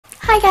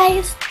Hi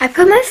guys! I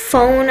put my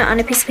phone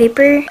on a piece of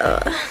paper.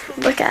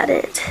 Look at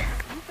it.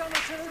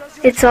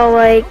 It's all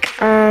like,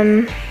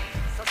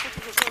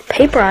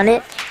 paper on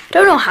it. I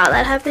don't know how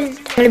that happened.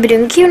 I'm going to be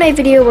doing a Q&A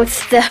video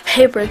with the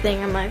paper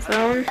thing on my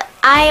phone.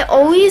 I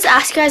always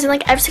ask you guys in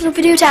like every single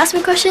video to ask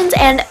me questions,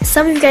 and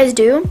some of you guys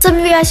do. Some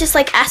of you guys just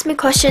like ask me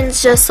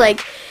questions just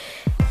like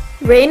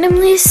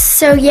randomly.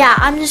 So yeah,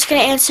 I'm just going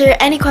to answer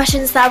any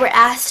questions that were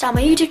asked on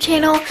my YouTube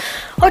channel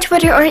or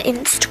Twitter or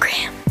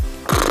Instagram.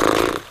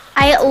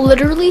 I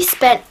literally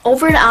spent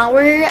over an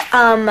hour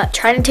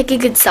trying to take a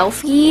good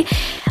selfie,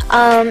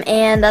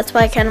 and that's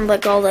why I kind of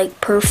like all like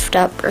perfed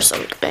up or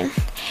something.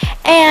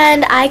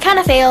 And I kind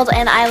of failed,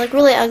 and I look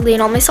really ugly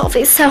in all my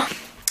selfies. So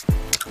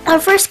our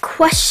first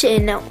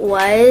question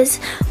was,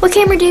 what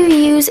camera do you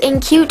use in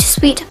Cute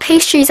Sweet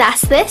Pastries?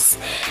 Asked this.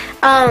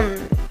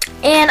 And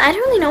I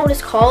don't really know what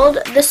it's called.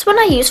 This one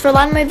I use for a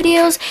lot of my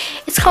videos.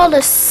 It's called a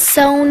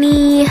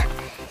Sony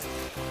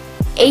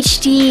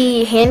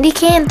HD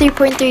Handycam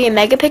 3.3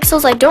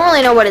 megapixels. I don't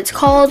really know what it's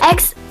called.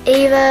 X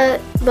Ava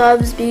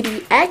Loves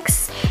Beauty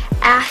X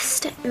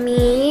asked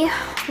me,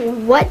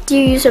 what do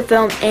you use to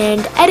film and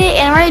edit?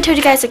 And I already told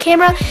you guys the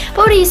camera, but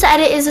what I use to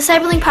edit is a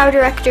Cyberlink Power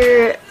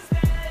Director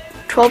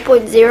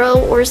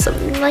 12.0 or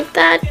something like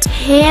that.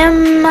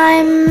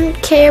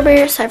 Care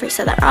Bear, sorry if I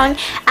said that wrong,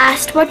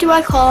 asked, what do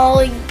I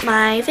call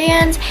my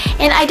fans?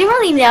 And I don't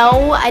really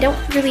know.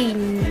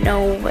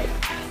 What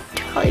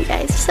to call you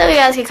guys. So you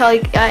guys can call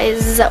you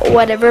guys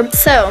whatever.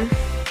 So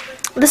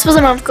this was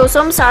a month ago,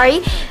 so I'm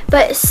sorry.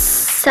 But I'm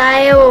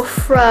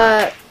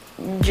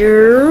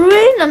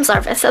sorry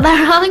if I said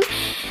that wrong,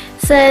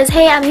 says,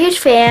 hey, I'm a huge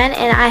fan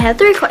and I have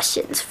 3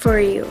 questions for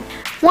you.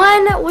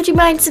 1, would you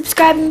mind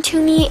subscribing to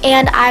me,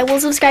 and I will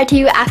subscribe to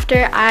you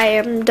after I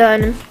am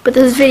done with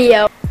this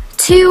video.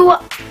 2,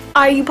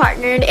 are you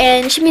partnered?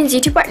 And she means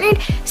YouTube partnered.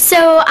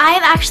 So I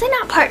am actually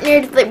not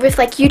partnered with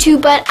like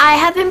YouTube, but I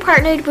have been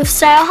partnered with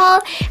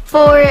Stylehaul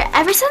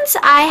ever since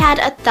I had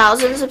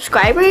 1,000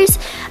 subscribers.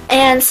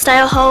 And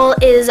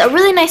Stylehaul is a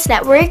really nice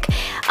network,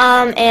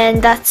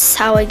 and that's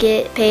how I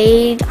get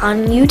paid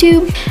on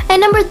YouTube.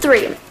 And number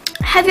 3,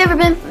 have you ever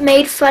been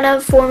made fun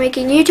of for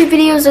making YouTube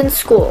videos in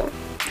school?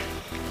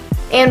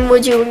 And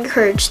would you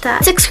encourage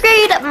that? 6th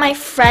grade, my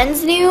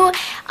friends knew.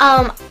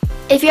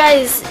 If you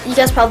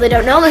guys probably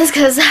don't know this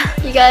because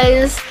you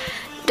guys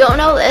don't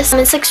know this. In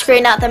 6th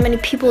grade, not that many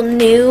people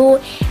knew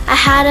I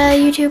had a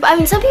YouTube. I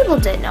mean, some people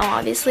did know,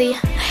 obviously.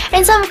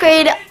 In 7th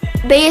grade,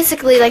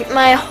 basically, like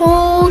my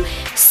whole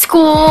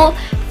school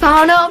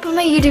found out about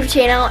my YouTube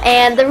channel,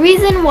 and the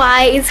reason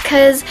why is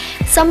because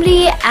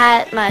somebody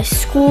at my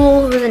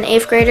school who was an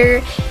 8th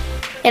grader,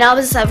 and I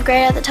was a 7th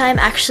grader at the time,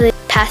 actually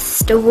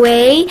passed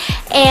away.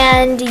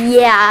 And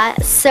yeah,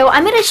 so I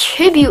made a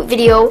tribute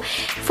video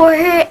for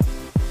her.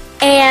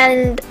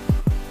 And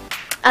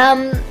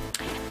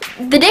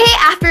the day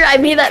after I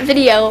made that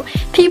video,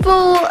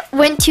 people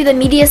went to the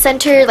media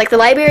center, like the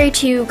library,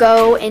 to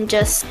go and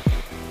just,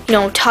 you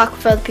know, talk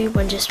with other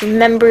people and just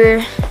remember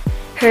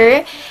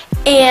her.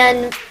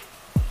 And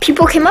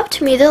people came up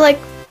to me, they're like,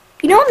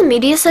 you know, in the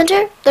media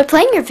center, they're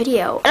playing your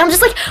video. And I'm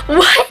just like,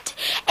 what?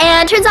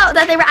 And it turns out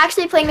that they were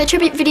actually playing the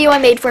tribute video I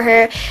made for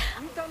her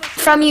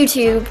from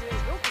YouTube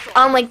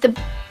on like the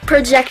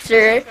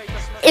projector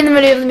in the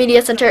middle of the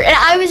media center. And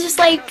I was just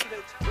like,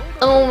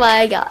 oh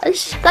my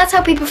gosh. That's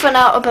how people found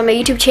out about my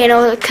YouTube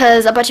channel,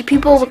 because a bunch of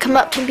people would come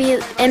up to me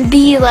and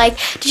be like,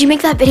 did you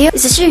make that video?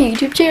 Is this your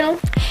YouTube channel?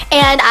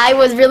 And I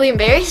was really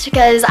embarrassed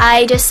because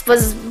I just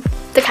was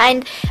the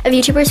kind of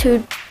YouTubers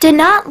who did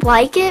not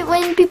like it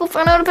when people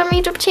found out about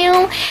my YouTube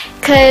channel,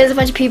 because a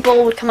bunch of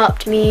people would come up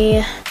to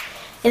me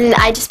and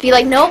I'd just be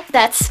like, nope,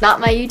 that's not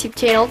my YouTube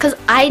channel, because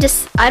I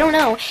don't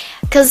know,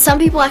 because some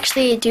people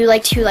actually do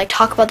like to like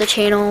talk about the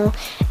channel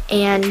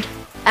and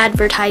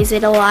advertise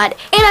it a lot,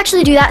 and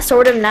actually do that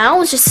sort of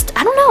now. It's just,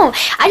 I don't know,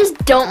 I just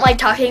don't like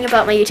talking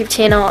about my YouTube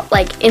channel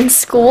like in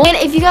school. And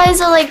if you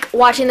guys are like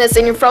watching this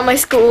and you're from my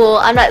school,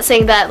 I'm not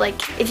saying that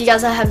like if you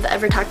guys have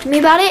ever talked to me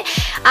about it,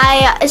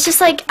 it's just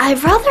like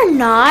I'd rather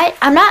not.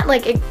 I'm not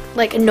like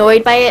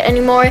annoyed by it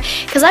anymore,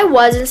 because I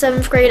was in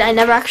 7th grade. I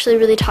never actually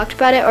really talked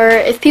about it, or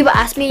if people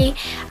ask me,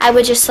 I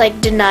would just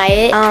like deny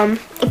it.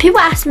 If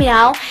people ask me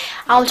now,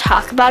 I'll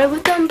talk about it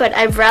with them, but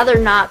I'd rather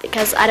not,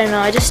 because I don't know,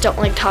 I just don't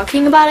like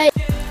talking about it.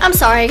 I'm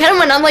sorry, I kind of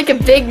went on like a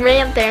big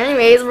rant there.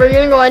 Anyways, we're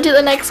gonna go on to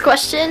the next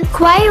question.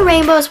 Quiet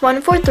Rainbows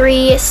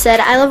 143 said,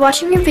 I love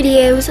watching your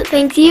videos.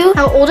 Thank you.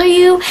 How old are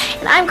you?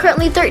 And I'm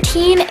currently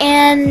 13,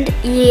 and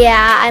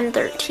yeah, I'm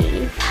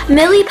 13.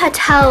 Millie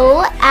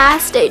Patel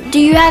asked, do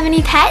you have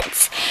any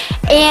pets?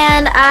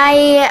 And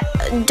I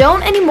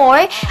don't anymore.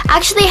 I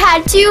actually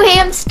had 2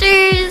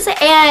 hamsters,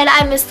 and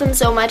I miss them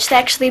so much. They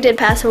actually did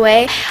pass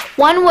away.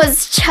 One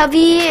was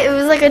chubby. It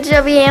was like a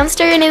chubby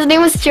hamster, and his name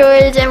was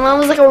George. And one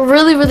was like a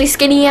really, really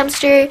skinny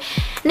hamster,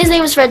 and his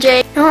name was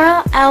Frederick.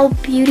 Nora L.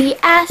 Beauty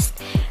asked,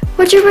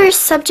 what's your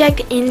worst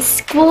subject in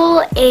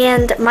school?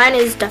 And mine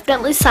is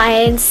definitely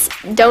science.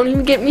 Don't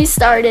even get me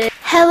started.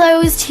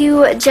 Hellos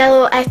to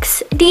Jello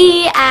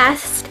XD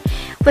asked,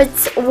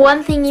 what's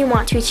one thing you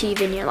want to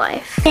achieve in your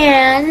life?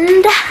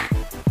 And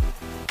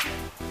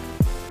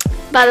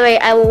by the way,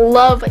 I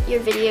love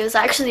your videos.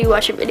 I actually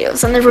watch your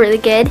videos and they're really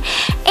good.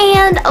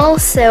 And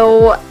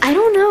also, I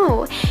don't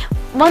know,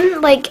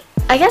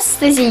 I guess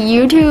this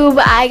YouTube,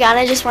 I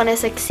kinda just want to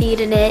succeed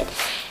in it.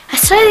 I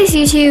started this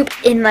YouTube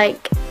in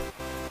like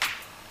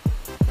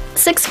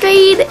 6th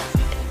grade.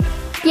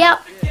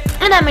 Yep.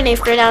 And I'm in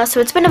 8th grade now, so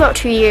it's been about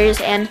 2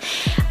 years, and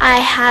I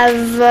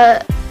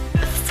have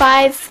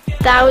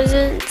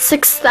 5,000,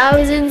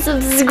 6,000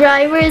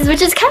 subscribers,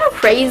 which is kind of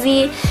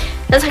crazy.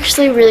 That's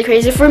actually really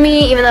crazy for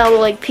me, even though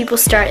like people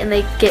start and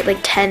they get like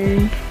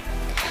 10,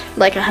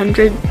 like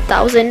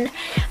 100,000.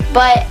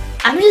 But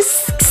I'm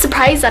just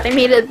surprised that I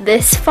made it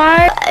this far.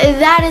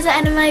 That is the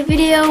end of my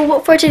video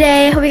for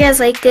today. I hope you guys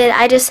liked it.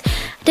 I just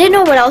didn't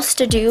know what else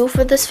to do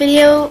for this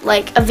video,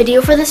 like a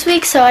video for this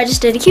week, so I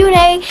just did a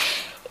Q&A,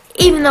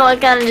 even though I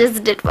kind of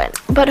just did one.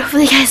 But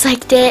hopefully you guys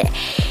liked it,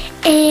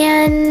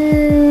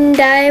 and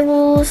I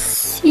will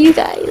see you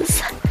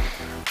guys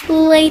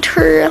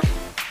later.